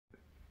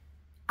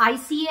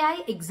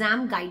ICAI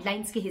exam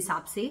guidelines के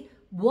हिसाब से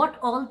what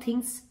all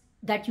things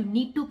that you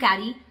need to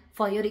carry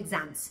for your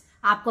exams,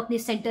 आपको अपने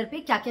सेंटर पे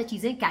क्या क्या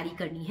चीजें कैरी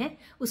करनी है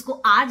उसको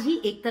आज ही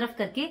एक तरफ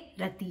करके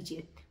रख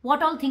दीजिए।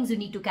 What all things you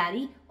need to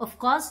carry? Of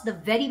course, the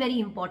very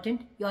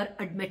important your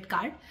admit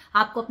card.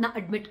 आपको अपना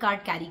admit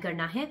card कैरी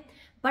करना है।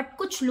 बट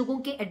कुछ लोगों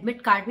के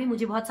एडमिट कार्ड में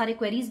मुझे बहुत सारे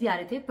क्वेरीज भी आ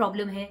रहे थे,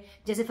 प्रॉब्लम है,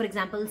 जैसे फॉर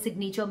एग्जांपल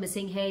सिग्नेचर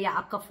मिसिंग है या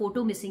आपका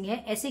फोटो मिसिंग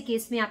है। ऐसे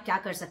केस में आप क्या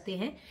कर सकते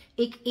हैं,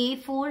 एक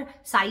A4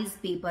 साइज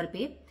पेपर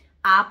पे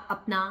आप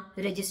अपना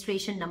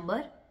रजिस्ट्रेशन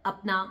नंबर,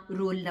 अपना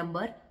रोल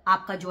नंबर,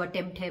 आपका जो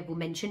अटेम्प्ट है वो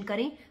मेंशन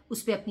करें,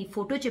 उस पर अपनी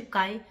फोटो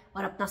चिपकाएं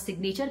और अपना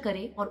सिग्नेचर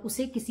करें और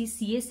उसे किसी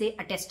सीए से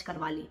अटेस्ट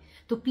करवा लें।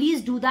 तो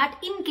please do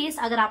that in case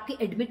अगर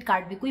आपके एडमिट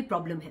कार्ड में कोई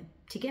प्रॉब्लम है,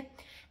 ठीक है।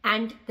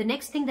 And the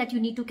next thing that you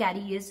need to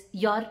carry is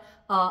your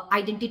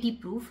identity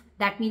proof.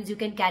 That means you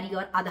can carry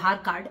your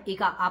Aadhaar card,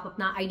 एक आप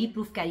अपना आईडी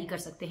प्रूफ कैरी कर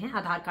सकते हैं,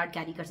 आधार कार्ड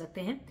कैरी कर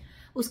सकते हैं।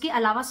 उसके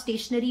अलावा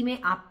स्टेशनरी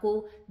में आपको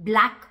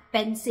ब्लैक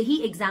पेन से ही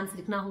एग्जाम्स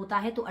लिखना होता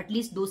है, तो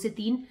एटलीस्ट 2 से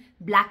 3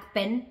 black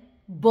pen,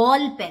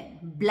 ball pen,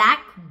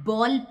 black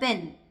ball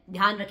pen,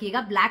 ध्यान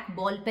रखिएगा, ब्लैक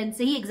बॉल पेन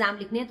से ही एग्जाम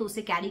लिखने हैं तो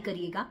उसे कैरी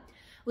करिएगा।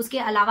 उसके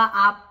अलावा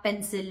आप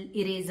पेंसिल,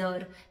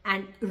 इरेजर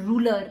एंड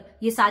रूलर,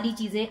 ये सारी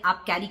चीजें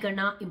आप कैरी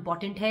करना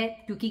इंपॉर्टेंट है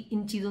क्योंकि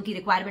इन चीजों की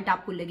रिक्वायरमेंट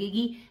आपको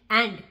लगेगी।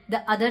 And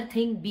the other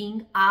thing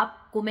being,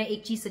 आपको मैं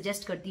एक चीज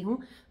सजेस्ट करती हूं,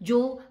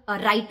 जो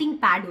राइटिंग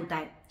पैड होता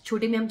है,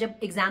 छोटे में हम जब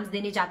एग्जाम्स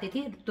देने जाते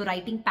थे तो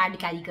राइटिंग पैड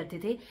कैरी करते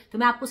थे, तो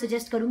मैं आपको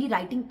सजेस्ट करूंगी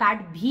राइटिंग पैड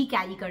भी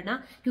कैरी करना,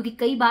 क्योंकि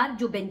कई बार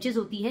जो बेंचेस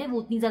होती है वो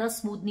उतनी ज्यादा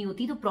स्मूथ नहीं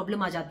होती तो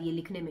प्रॉब्लम आ जाती है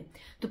लिखने में।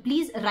 तो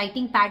प्लीज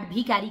राइटिंग पैड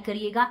भी कैरी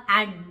करिएगा।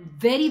 And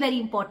very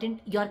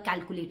important, your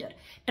calculator,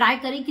 try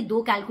करें कि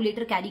 2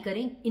 कैलकुलेटर कैरी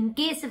करें। In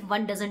case if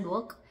 1 doesn't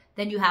work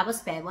then you have a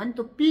spare 1,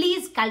 तो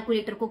प्लीज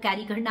कैलकुलेटर को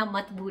कैरी करना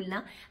मत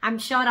भूलना। आई एम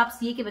श्योर आप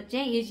सीए के बच्चे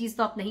हैं, ये चीज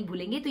तो आप नहीं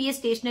भूलेंगे। तो ये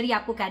स्टेशनरी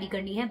आपको कैरी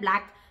करनी है,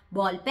 black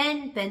ball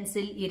pen,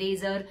 pencil,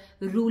 eraser,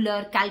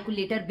 ruler,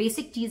 calculator,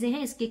 basic चीजें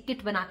हैं, इसके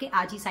किट बना के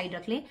आज ही साइड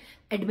रख लें।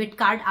 एडमिट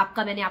कार्ड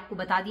आपका मैंने आपको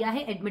बता दिया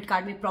है, एडमिट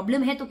कार्ड में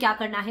प्रॉब्लम है तो क्या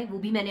करना है वो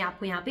भी मैंने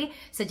आपको यहाँ पे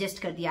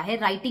सजेस्ट कर दिया है।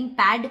 राइटिंग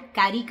पैड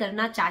कैरी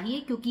करना चाहिए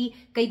क्योंकि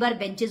कई बार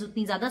बेंचेस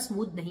उतनी ज्यादा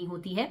स्मूथ नहीं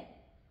होती है।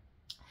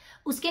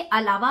 उसके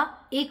अलावा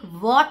एक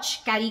वॉच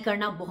कैरी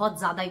करना बहुत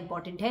ज्यादा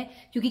इंपॉर्टेंट है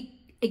क्योंकि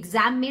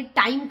एग्जाम में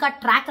टाइम का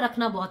ट्रैक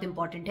रखना बहुत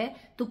इंपॉर्टेंट है।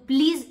 तो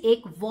प्लीज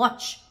एक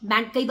वॉच,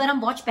 कई बार हम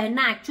वॉच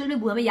पहनना एक्चुअल में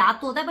हमें याद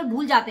तो होता है पर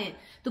भूल जाते हैं,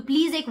 तो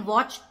प्लीज एक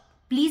वॉच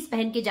प्लीज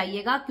पहन के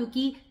जाइएगा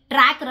क्योंकि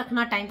ट्रैक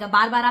रखना टाइम का,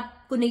 बार बार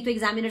आपको नहीं तो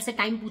एग्जामिनर से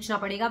टाइम पूछना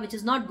पड़ेगा, which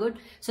is not good.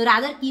 So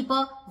rather keep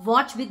a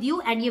watch with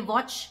you and ये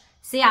वॉच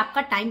से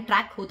आपका टाइम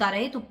ट्रैक होता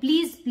रहे। तो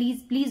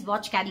प्लीज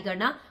वॉच कैरी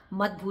करना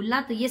मत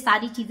भूलना। तो ये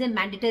सारी चीजें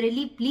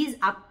मैंडेटरीली प्लीज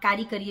आप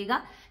कैरी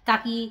करिएगा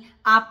ताकि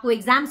आपको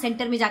एग्जाम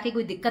सेंटर में जाके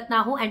कोई दिक्कत ना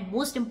हो। एंड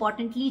मोस्ट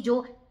इंपॉर्टेंटली जो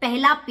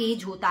पहला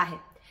पेज होता है,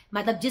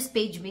 मतलब जिस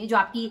पेज में जो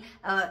आपकी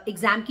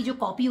एग्जाम की जो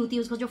कॉपी होती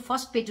है उसका जो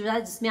फर्स्ट पेज होता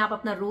है जिसमें आप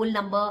अपना रोल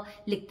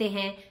नंबर लिखते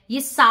हैं,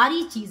 ये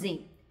सारी चीजें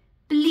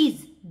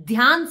प्लीज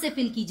ध्यान से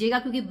फिल कीजिएगा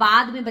क्योंकि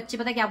बाद में बच्चे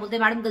पता क्या बोलते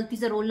हैं, मैडम गलती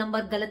से रोल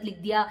नंबर गलत लिख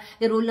दिया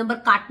या रोल नंबर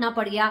काटना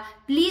पड़ गया।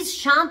 प्लीज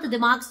शांत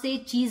दिमाग से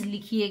चीज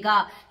लिखिएगा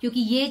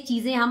क्योंकि ये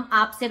चीजें हम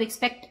आपसे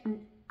अब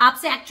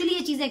आपसे एक्चुअली ये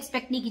चीजें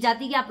एक्सपेक्ट नहीं की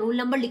जाती कि आप रोल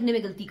नंबर लिखने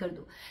में गलती कर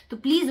दो। तो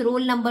प्लीज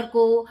रोल नंबर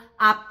को,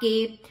 आपके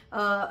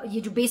ये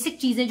जो बेसिक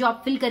चीजें जो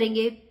आप फिल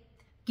करेंगे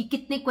कि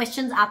कितने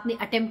क्वेश्चंस आपने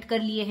अटेम्प्ट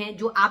कर लिए हैं,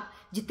 जो आप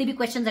जितने भी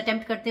क्वेश्चंस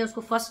अटेम्प्ट करते हैं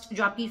उसको फर्स्ट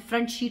जो आपकी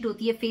फ्रंट शीट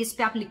होती है फेस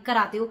पे आप लिख कर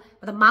आते हो,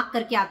 मतलब मार्क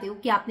करके आते हो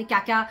कि आपने क्या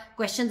क्या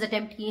क्वेश्चंस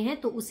अटेम्प्ट किए हैं,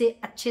 तो उसे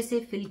अच्छे से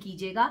फिल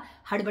कीजिएगा,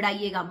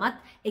 हड़बड़ाइएगा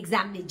मत।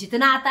 एग्जाम में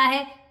जितना आता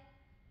है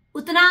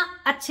उतना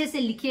अच्छे से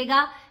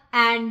लिखिएगा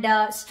एंड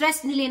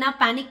स्ट्रेस नहीं लेना,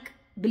 पैनिक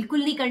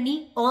बिल्कुल नहीं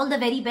करनी। All the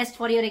very best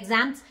for your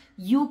exams,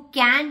 you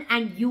can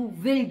and you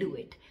will do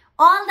it.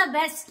 All the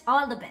best,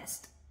 all the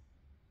best.